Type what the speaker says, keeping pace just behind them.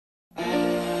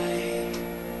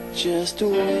Just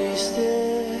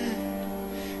wasted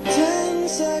 10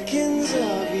 seconds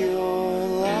of your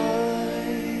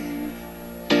life.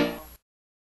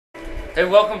 Hey,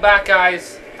 welcome back,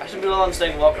 guys. I should be the one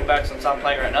saying welcome back since I'm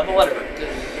playing right now, but whatever.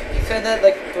 You said that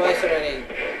like twice already.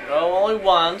 No, only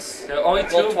once. Yeah, only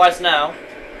two. Well, twice now.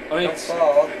 Only Don't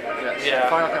fall. Yeah.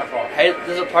 Final kind of fall.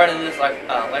 There's a part in this like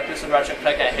this in Ratchet and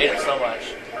Clank, I hate it so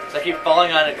much. So I keep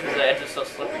falling on it because the edge is so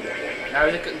slippery. Now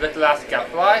we get the last gap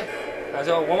fly. There's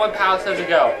only one more power cell to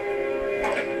go.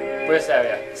 For this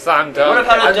area. So I'm done. What if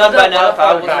I'm done by now if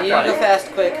I was You need to go fast,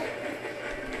 quick.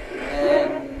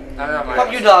 And I don't know,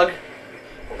 fuck you, dog.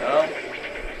 No.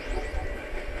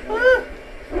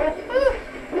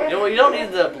 You don't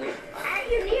need the blue. Are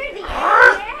you near the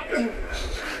end?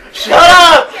 Shut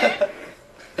up!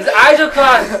 His eyes are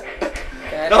crossed.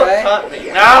 can I Don't try? taunt me.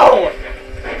 No!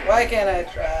 Why can't I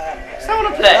try? I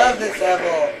wanna play. I love this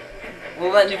level.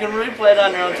 Well, then you can replay it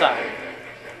on your own time.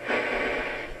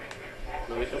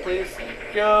 Louisa, please.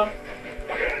 Thank you. I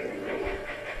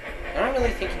don't really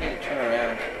think you need to turn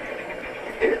around.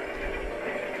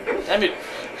 I mean,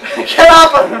 get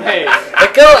off of me!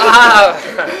 Go up.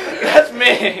 That's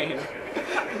mean.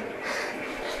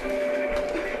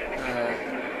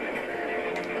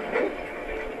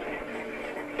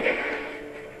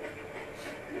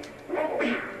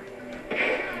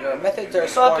 Your methods are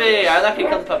Puppy! I like to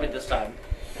kill the puppy this time.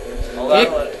 Hold on. I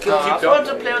want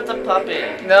to play with the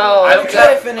puppy. No, I'm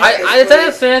trying to finish this, I'm trying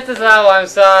to finish this level. I'm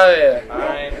sorry.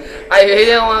 Fine. I really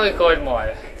didn't want to record more.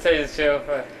 To tell you the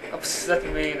truth. That's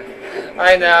mean.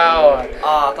 I know.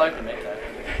 Ah, I thought you could make that.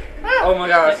 Oh my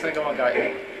god, snake, oh my god.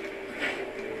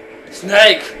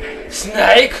 Snake!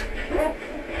 Snake!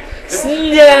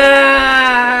 Snake!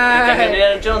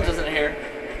 Indiana Jones isn't here.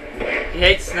 He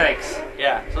hates snakes.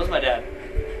 Yeah, so does my dad.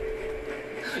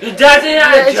 Your dad's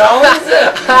Indiana Jones?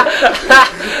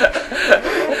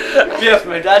 Yes,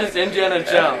 my dad is Indiana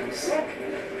Jones.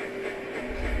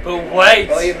 But wait!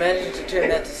 Well, you managed to turn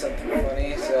that to something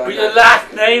funny, so... But your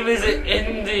last name is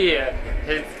India.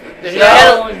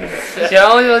 Jones.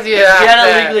 Jones was your last He had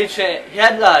name. legally changed. He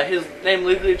had his name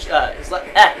legally. He had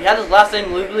his last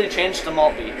name legally changed to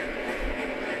Maltby.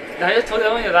 Now you told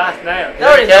them your last name. They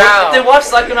already know. If they watch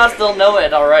Psychonauts, they'll know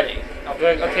it already. I'll be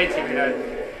like, okay, TV now.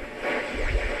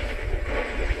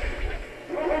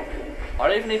 Why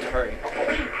do you even need to hurry?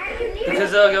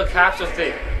 Because you'll capture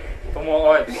Steve for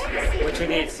more orbs, which we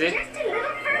need, see? Just a little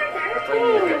That's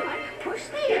further. what you need. Push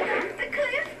the egg off the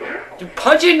cliff. You're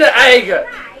punching the egg!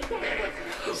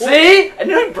 See? I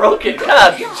nearly broke it.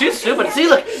 God, she's stupid. See,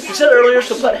 look. You said earlier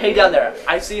she'll put hay down there.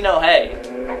 I see no hay.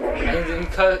 And then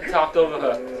talked over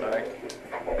her. Sorry.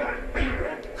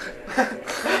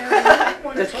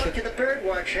 Want to talk to the bird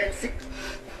watcher and see.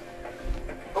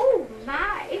 Oh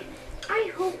my!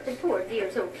 I hope the poor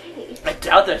dear's okay. I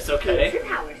doubt that's Here's okay. your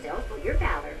power cell for your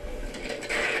valor.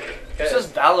 It says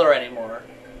Valor anymore.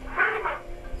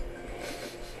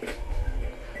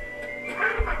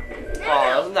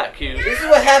 Oh, isn't that cute? This is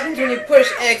what happens when you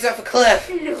push eggs off a cliff.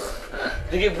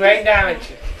 Look, You get brain damage.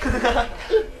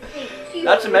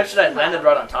 Not to mention I landed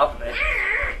right on top of it.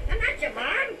 I'm not your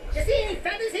mom. You see any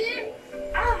feathers here?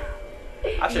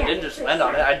 Actually, I didn't just land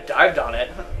on it. I dived on it.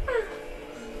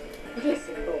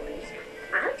 listen, boys.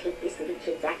 I'll take this little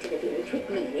kid back to the village with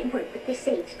me and work with the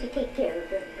sage to take care of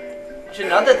her. Actually,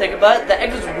 now that I think about it, the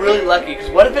egg was really lucky. Because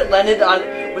what if it landed on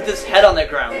with his head on the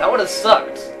ground? That would have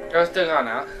sucked. Go still on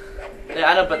now. Yeah,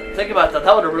 I know, but think about that.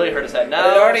 That would have really hurt his head. It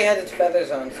Now, already has its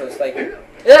feathers on, so it's like...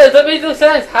 Yeah, that makes no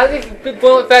sense. How did he be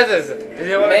born with feathers?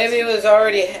 Maybe it was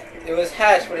already... It was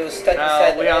hatched, but it was stuck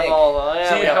inside we the have egg. all. Yeah,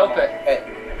 So we you have help all. it.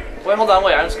 Right. Wait, hold on.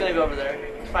 Wait, I'm just gonna go over there.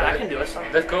 It's fine. I can do it. It's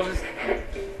fine. Let's go.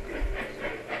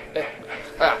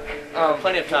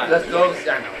 Plenty of time. Let's go.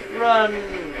 I know. Run.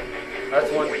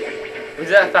 That's one. We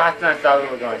did that faster than I thought we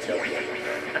were going to.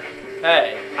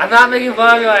 Hey. I'm not making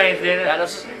fun of you or anything. Yeah,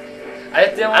 this is, I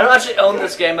just didn't I don't want actually own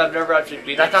this game. I've never actually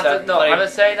beat it. That's not except no, played I'm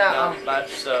just saying that. not much,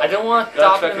 so. I don't want to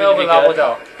Don't stop in the expect me middle to of be the level good.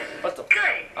 though. What the?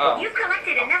 Good. Oh. You've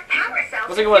collected enough power cells.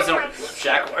 What's it was to doing?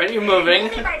 Jack, why are you moving?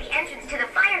 Only by the entrance to the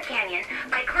fire canyon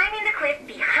by climbing the cliff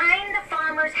behind the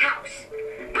farmer's house.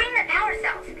 Bring the power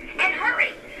cells and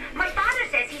hurry. My father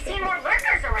says he's seen more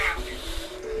lurkers around.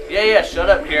 Yeah, shut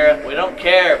up, Kira. We don't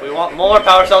care. We want more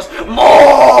power cells.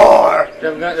 More!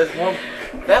 There's one.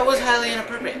 That was highly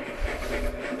inappropriate.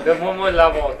 There's one more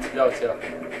level to go to.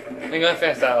 We're gonna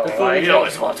finish that level. Before right? we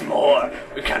always want more.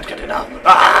 We can't get enough.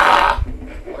 Ah!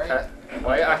 Okay.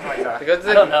 Why are you acting like that? To go to the,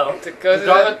 I don't know. To go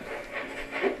to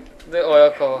the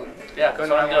oracle. Yeah, Go that's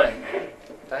what I'm that doing.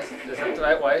 Is that the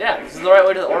right way? Yeah, this is the right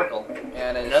way to the Oracle.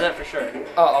 Yeah, it I is. know that for sure.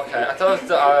 Oh, okay. I thought it was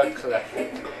the cliff.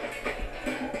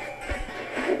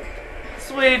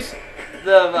 Sweet.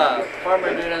 The farmer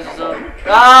dude has his own.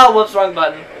 Ah, whoops, wrong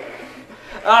button.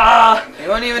 Ah. You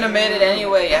wouldn't even have made it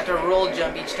anyway. You have to roll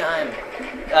jump each time.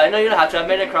 No, you don't have to. I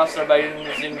made it across there by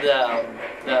using the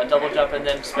double jump and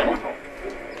then spinning.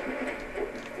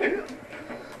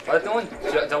 Why is no one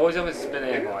double jump and spin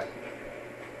anymore?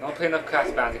 No one play enough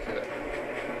Crash Bandicoot.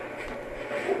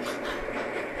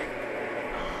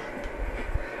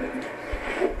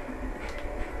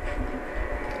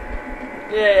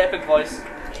 Yeah, epic voice.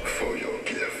 For your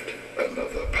gift,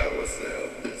 another power cell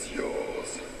is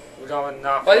yours. We don't have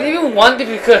enough. Why do you even want the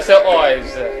precursor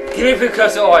orbs? Give me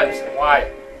precursor orbs.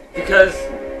 Why? Because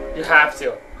you have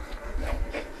to.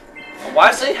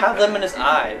 Why does he have them in his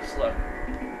eyes? Look.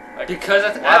 Like, Because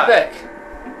it's why? epic.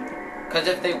 Because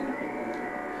if they,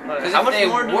 How much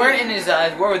more do weren't in his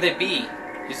eyes, where would they be?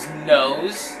 His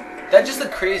nose? That just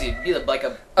look crazy. It'd be like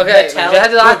a Okay, metallic we had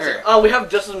to booger. Oh, we have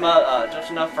just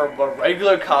enough for a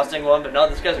regular costing one, but no,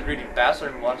 this guy's a greedy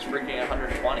bastard and wants freaking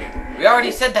 120. We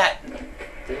already said that.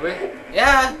 Did we?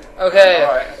 Yeah. Okay.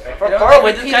 Alright. From You don't far like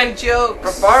away, this guy. repeating jokes.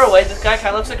 From far away, this guy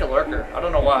kind of looks like a lurker. I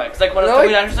don't know why. It's like when I was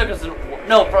coming down here,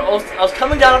 I was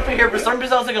coming down up here, for some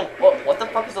reason I was thinking, what the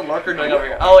fuck is a lurker doing over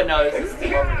here? Oh wait, no, this is the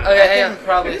farmer. Okay, I can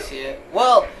probably see it.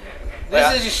 Well,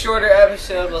 this is a shorter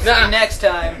episode. We'll see you next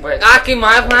time. Wait. Actually,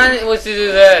 my plan was to do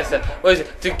this. Was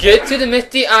to get to the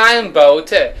Misty Island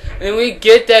boat. And when we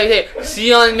get there, we say, see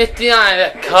you on Misty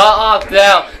Island. Cut off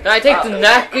there. Then I take the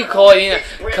next recording,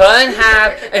 cut in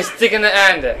half, and stick in the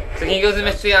end. So can you go to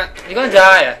Misty Island? You're gonna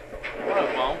die.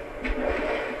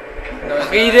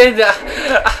 He did that.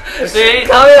 See?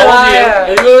 Tell me Told why.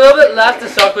 you. There's a little bit left to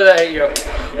suck with that 8-year-old.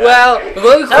 Well, we're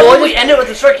going to That's when record we end it with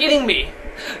the shark eating me.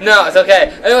 No, it's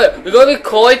okay. Anyway, we're going to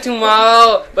record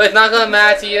tomorrow, but it's not going to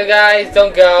matter to you guys.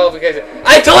 Don't go, because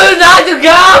I told you not to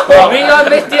go! Meet on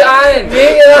Misty Island!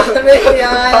 Meet on Misty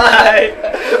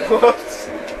Island! Whoops.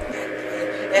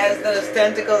 It has those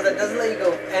tentacles that doesn't let you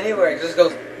go anywhere. It just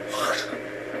goes.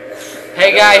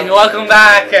 Hey guys, welcome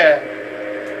back to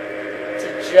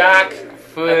Jak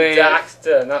and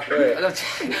Daxter, not Free.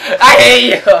 I hate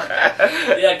you!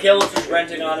 Yeah, Caleb's just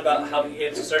ranting on about how he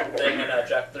hates a certain thing in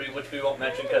Jak 3, which we won't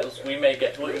mention because we may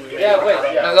get to it. Yeah,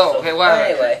 wait, yeah. No, okay, whatever.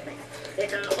 Anyway.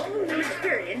 It's a whole new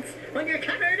experience when you're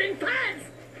covered in plants.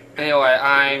 Anyway,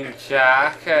 I'm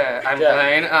Jak. I'm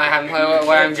playing. I haven't played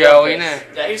where I'm going.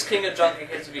 Yeah, he's king of junk in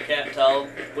case if you can't tell,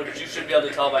 which you should be able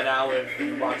to tell by now if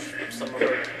you watch some of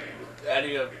her,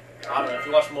 any of, I don't know, if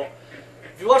you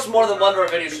watch more than one of her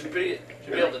videos, you should be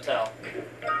able to tell.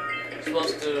 You're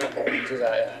supposed to Do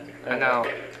that, yeah. I know.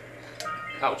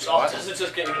 Oh, which all does is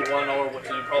just get you 1 hour, which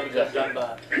you probably could have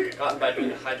gotten by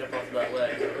doing a high jump off of that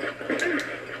leg.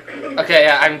 Okay,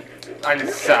 yeah, I'm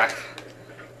stuck.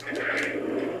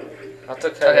 That's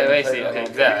okay. Okay, wait, see. Okay,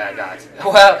 there, I got it.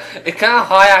 Well, it's kind of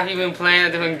hard after you've been playing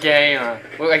a different game.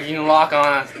 Like, you can lock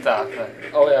on and stuff.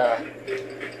 Oh, yeah.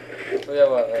 Oh, yeah,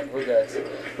 well, we're good.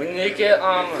 We need to get,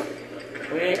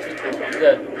 we need to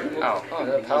get, Oh,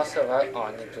 the pass it right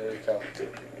on the blue go.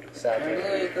 Sadly.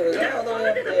 It goes all the way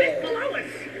up there. Below us,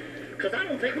 because I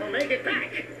don't think we'll make it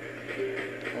back.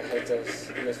 I hate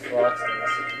those frogs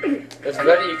things. It's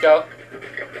ready, Eco.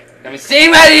 let me see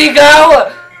where you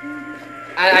go!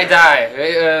 And I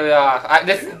die.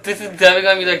 This is definitely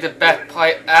gonna be like the best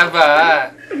part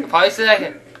ever. Probably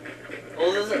second.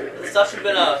 Well, this actually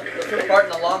been a part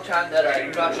in a long time that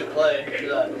you've actually played.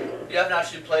 You haven't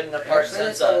actually played in a part Actually, since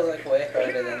it's all like way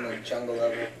harder than the jungle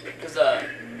level. because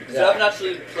you haven't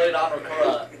actually played on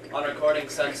recording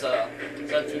since we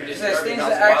There's started things a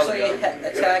that while actually ago.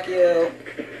 attack you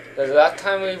The last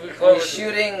time we when recorded you're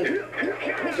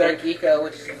shooting Dark Eco,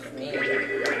 which is me.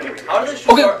 How do they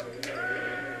shoot? Okay.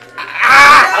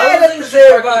 How do they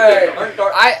shoot? Aren't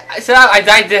dark? I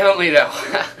died differently though.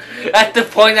 That's the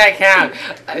point I count.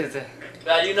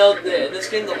 Yeah, you know, in this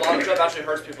game the long jump actually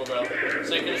hurts people though,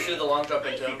 so you can just do the long jump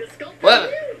into them.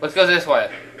 What? Let's go this way.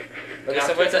 Look Yeah, at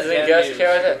somebody that's says the guest end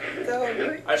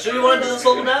character. Are you sure you want to do this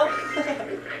level now?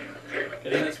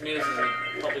 Getting this music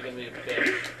is probably gonna be a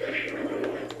pain.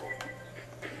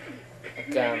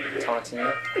 Again, taunting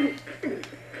you.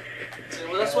 See,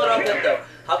 well, that's what I don't get though.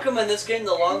 How come in this game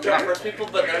the long jump hurts people,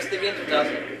 but in the rest of the games it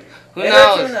doesn't? Who It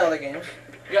hurts you in knows? the other games.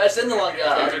 Yeah, it's in the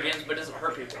other games, but it doesn't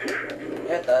hurt people.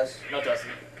 Yeah, it does. No, it doesn't.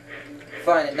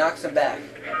 Fine, it knocks them back.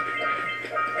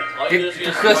 All you do is use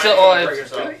your Because mind the to hurt odds.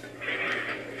 yourself.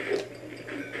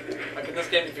 Like in this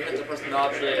game, if you hit the person, they'll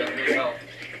actually lose health.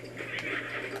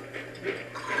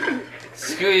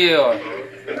 Screw you.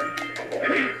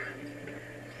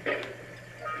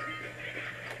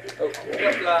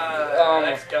 Catfly.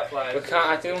 Next catfly. We can't,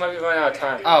 I think we might be running out of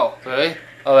time. Oh, really?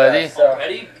 Already? So,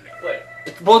 Ready? Wait.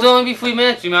 It's supposed to only be 3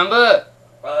 minutes, remember?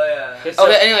 Oh yeah.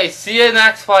 Okay, anyway, see you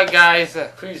next part, guys.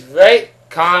 Please rate,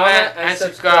 Comment and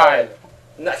subscribe.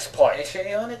 Next part. Make sure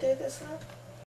you want to do this now.